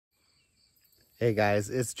Hey guys,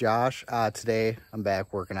 it's Josh. Today I'm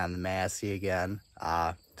back working on the Massey again.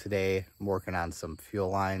 Today I'm working on some fuel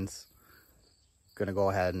lines. Gonna go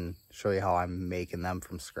ahead and show you how I'm making them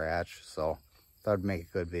from scratch. So thought I'd make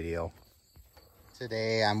a good video.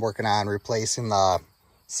 Today I'm working on replacing the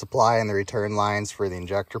supply and the return lines for the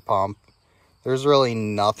injector pump. There's really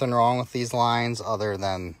nothing wrong with these lines other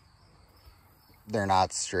than they're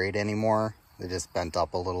not straight anymore. They just bent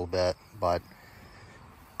up a little bit, but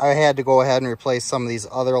I had to go ahead and replace some of these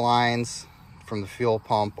other lines from the fuel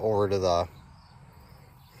pump over to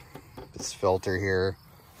this filter here.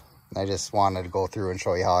 I just wanted to go through and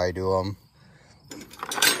show you how I do them.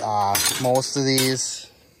 Most of these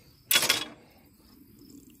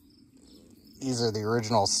are the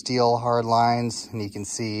original steel hard lines, and you can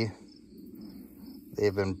see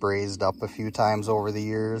they've been brazed up a few times over the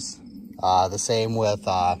years. The same with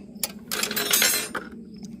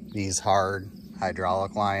these hard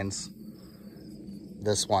hydraulic lines.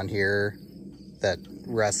 This one here that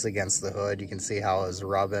rests against the hood, you can see how it's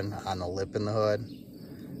rubbing on the lip in the hood,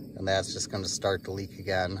 and that's just going to start to leak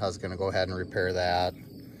again. I was going to go ahead and repair that,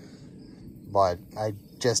 but I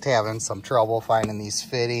just having some trouble finding these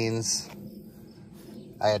fittings.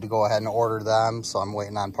 I had to go ahead and order them, so I'm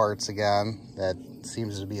waiting on parts again. That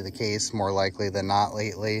seems to be the case more likely than not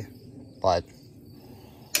lately, but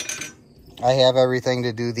I have everything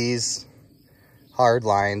to do these hard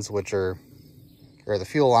lines, which are, or the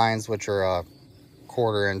fuel lines, which are a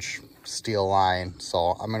 1/4 inch steel line. So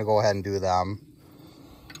I'm going to go ahead and do them.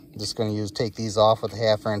 I'm just going to take these off with a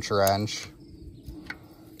 1/2 inch wrench.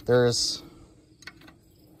 There's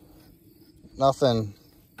nothing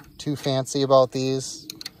too fancy about these.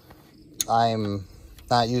 I'm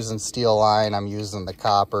not using steel line, I'm using the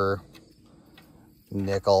copper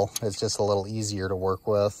nickel. It's just a little easier to work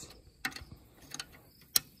with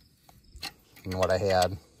than what I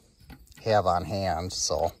have on hand.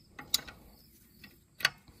 So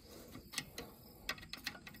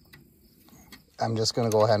I'm just going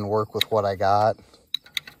to go ahead and work with what I got.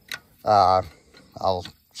 I'll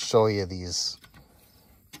show you these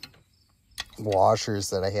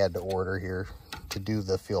washers that I had to order here to do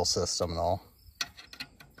the fuel system though.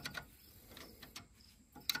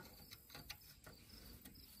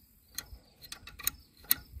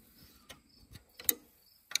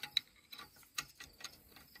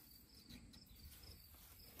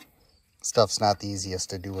 Stuff's not the easiest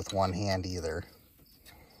to do with one hand either.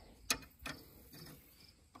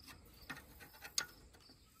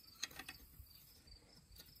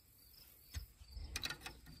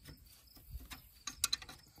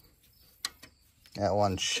 That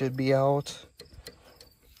one should be out.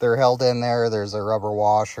 They're held in there. There's a rubber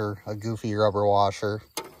washer, a goofy rubber washer,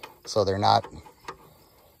 so they're not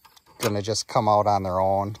gonna just come out on their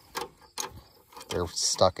own. They're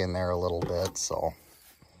stuck in there a little bit, so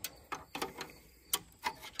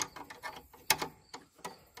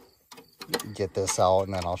get this out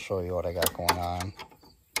and then I'll show you what I got going on.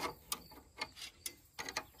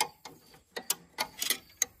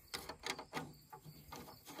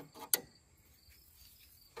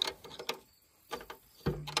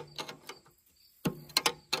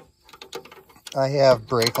 I have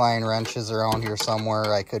brake line wrenches around here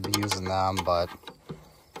somewhere. I could be using them, but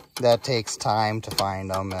that takes time to find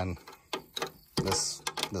them, and this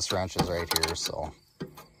wrench is right here, so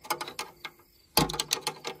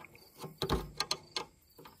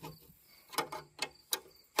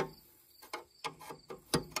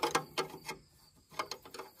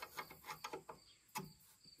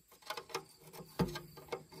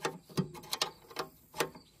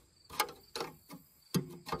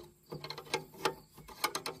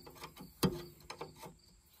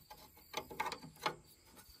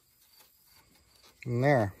and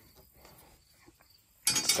there.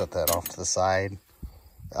 Set that off to the side.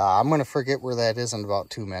 I'm going to forget where that is in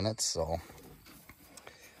about 2 minutes. So,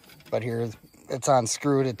 but here it's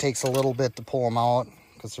unscrewed. It takes a little bit to pull them out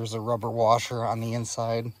because there's a rubber washer on the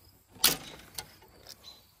inside.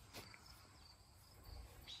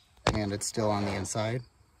 And it's still on the inside.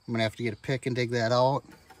 I'm going to have to get a pick and dig that out.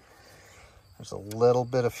 There's a little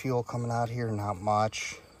bit of fuel coming out here, not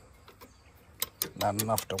much. Not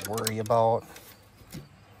enough to worry about.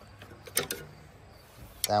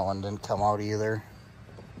 That one didn't come out either.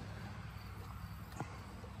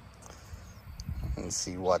 Let's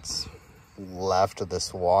see what's left of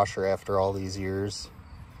this washer after all these years.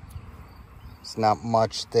 There's not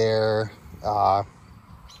much there. I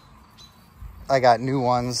got new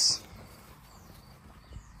ones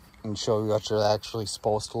and show you what they're actually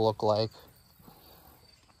supposed to look like.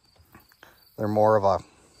 They're more of a,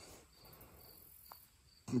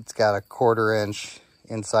 it's got a 1/4 inch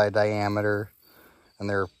inside diameter, And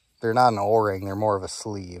they're not an O-ring, they're more of a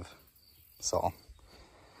sleeve. So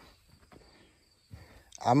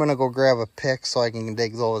I'm gonna go grab a pick so I can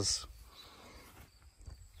dig those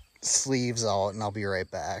sleeves out, and I'll be right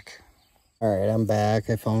back. All right, I'm back.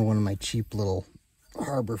 I found one of my cheap little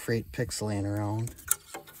Harbor Freight picks laying around.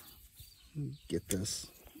 Get this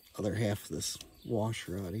other half of this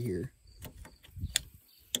washer out of here.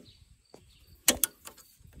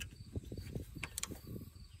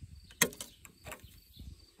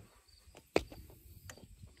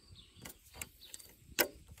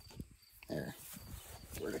 There,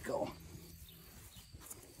 where'd it go?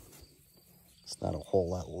 It's not a whole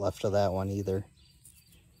lot left of that one either.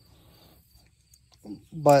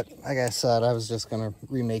 But like I said, I was just gonna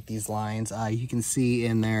remake these lines. You can see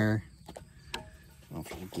in there, I don't know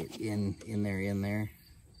if you can get in there.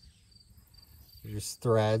 There's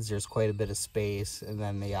threads, there's quite a bit of space, and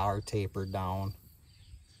then they are tapered down.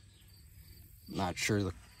 Not sure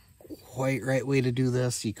the quite right way to do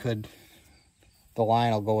this. You could, the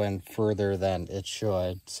line will go in further than it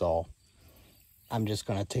should, so I'm just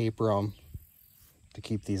gonna taper them to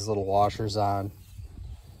keep these little washers on.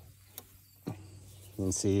 You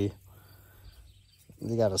can see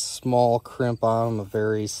they got a small crimp on them, a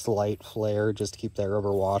very slight flare just to keep that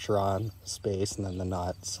rubber washer on space, and then the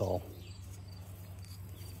nut. So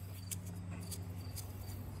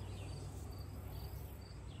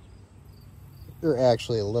they're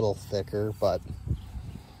actually a little thicker, but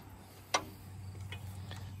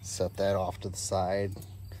set that off to the side.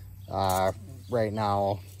 Right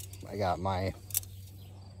now I got my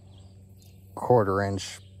 1/4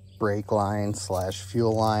 inch brake line /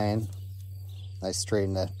 fuel line. I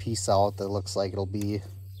straightened a piece out that looks like it'll be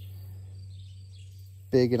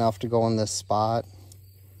big enough to go in this spot.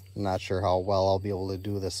 I'm not sure how well I'll be able to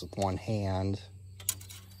do this with one hand.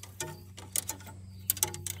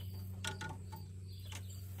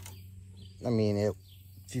 I mean,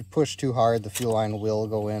 if you push too hard, the fuel line will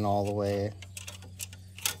go in all the way.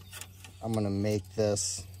 I'm gonna make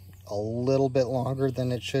this a little bit longer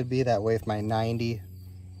than it should be. That way, if my 90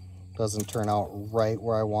 doesn't turn out right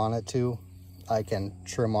where I want it to, I can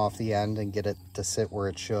trim off the end and get it to sit where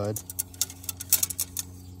it should.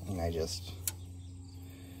 And I just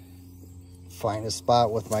find a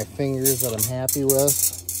spot with my fingers that I'm happy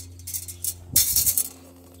with.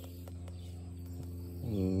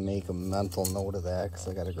 And make a mental note of that, because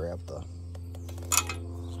I gotta grab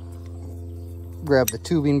the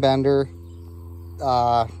tubing bender.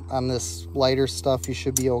 On this lighter stuff, you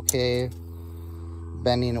should be okay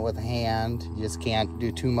bending it with a hand. You just can't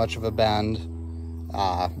do too much of a bend.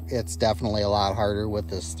 It's definitely a lot harder with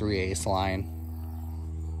this 3/8 line.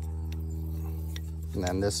 And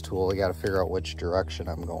then this tool, you got to figure out which direction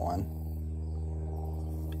I'm going.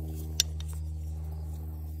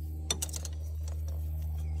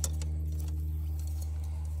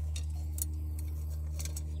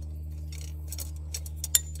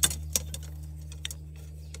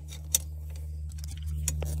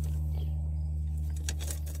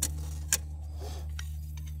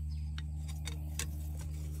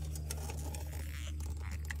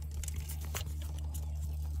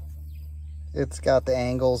 It's got the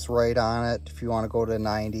angles right on it. If you want to go to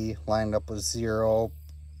 90, line it up with 0.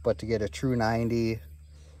 But to get a true 90,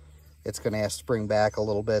 it's going to have to spring back a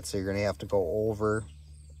little bit, so you're going to have to go over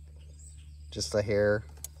just a hair,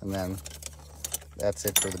 and then that's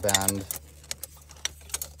it for the bend.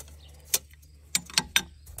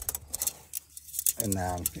 And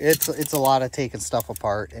then it's a lot of taking stuff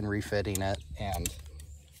apart and refitting it and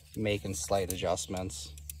making slight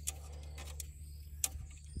adjustments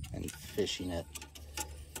and fishing it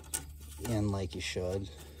in like you should.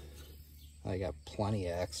 I got plenty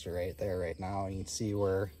of extra right there right now. You can see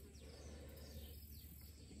where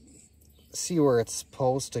it's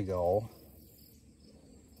supposed to go.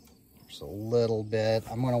 Just a little bit.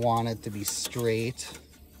 I'm going to want it to be straight.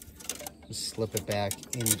 Just slip it back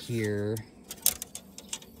in here.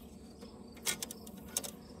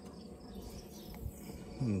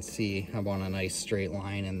 You can see I want a nice straight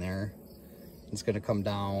line in there. It's going to come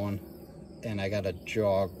down, and I got to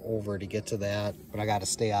jog over to get to that, but I got to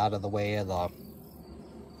stay out of the way of the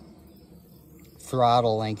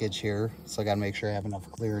throttle linkage here, so I got to make sure I have enough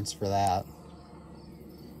clearance for that.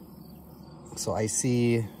 So I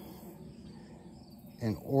see,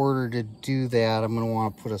 in order to do that, I'm going to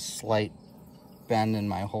want to put a slight bend in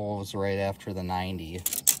my hose right after the 90.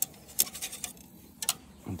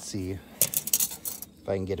 Let's see if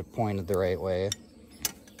I can get it pointed the right way.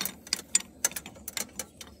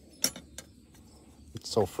 It's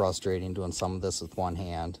so frustrating doing some of this with one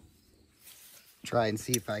hand. try and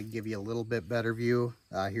see if I can give you a little bit better view.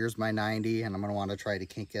 Here's my 90, and I'm going to want to try to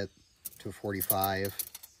kink it to a 45.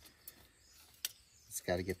 Just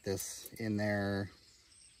got to get this in there.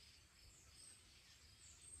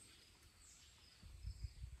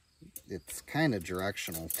 It's kind of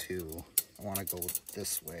directional too. I want to go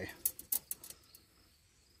this way.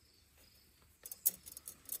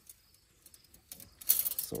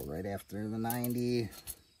 So right after the 90,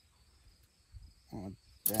 I'll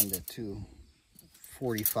bend it to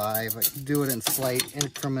 45. I can do it in slight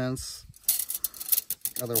increments.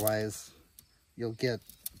 Otherwise, you'll get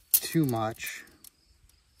too much.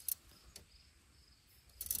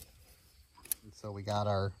 And so we got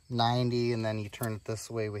our 90, and then you turn it this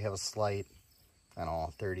way, we have a slight, I don't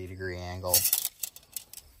know, 30-degree angle.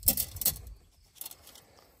 Just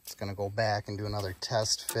gonna go back and do another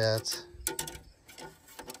test fit.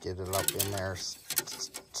 Get it up in there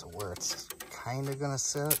to where it's kind of gonna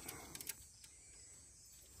sit.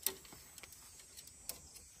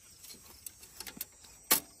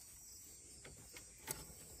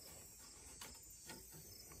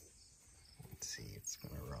 Let's see, it's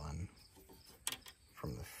gonna run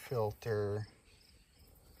from the filter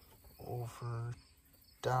over,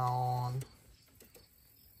 down.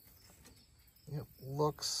 It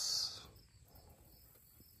looks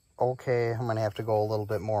okay. I'm gonna have to go a little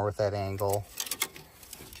bit more with that angle.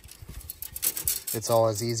 It's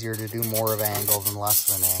always easier to do more of an angle than less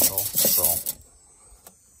of an angle, so.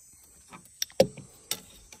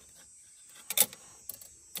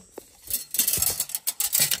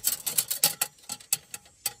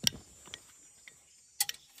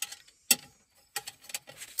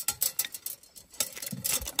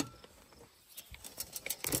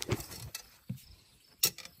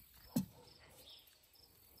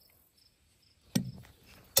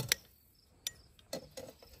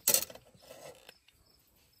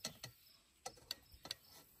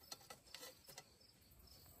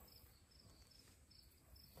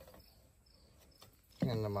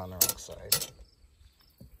 And I'm on the wrong side.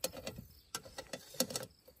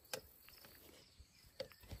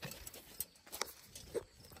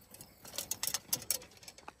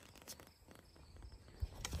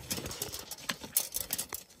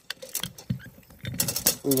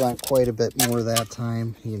 We went quite a bit more that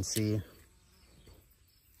time, you can see.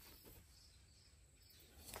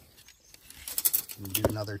 Do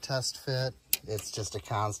another test fit. It's just a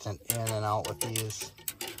constant in and out with these.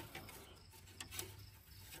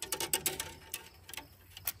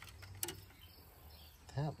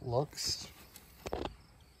 That looks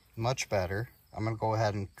much better. I'm going to go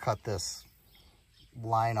ahead and cut this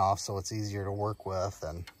line off so it's easier to work with,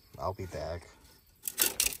 and I'll be back.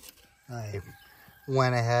 I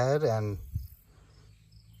went ahead and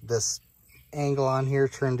this angle on here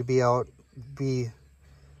turned to be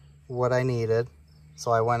what I needed.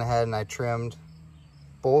 So I went ahead and I trimmed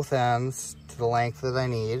both ends to the length that I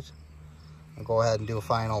need. I'll go ahead and do a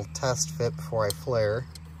final test fit before I flare.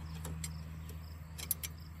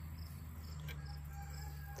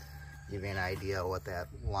 Give you an idea of what that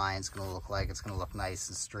line's going to look like. It's going to look nice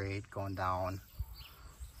and straight going down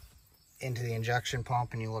into the injection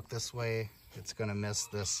pump, and you look this way, it's going to miss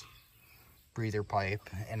this breather pipe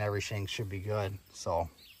and everything should be good. So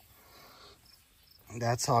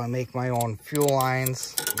that's how I make my own fuel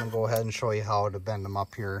lines. I'm going to go ahead and show you how to bend them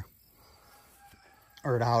up here,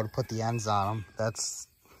 or how to put the ends on them. That's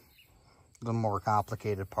the more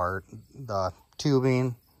complicated part. The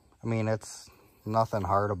tubing, I mean, it's nothing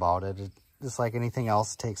hard about it. Just like anything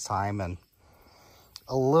else, it takes time and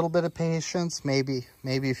a little bit of patience, maybe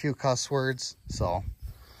a few cuss words. So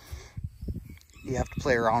you have to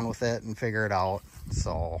play around with it and figure it out.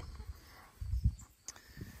 So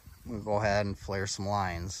we'll go ahead and flare some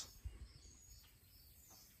lines.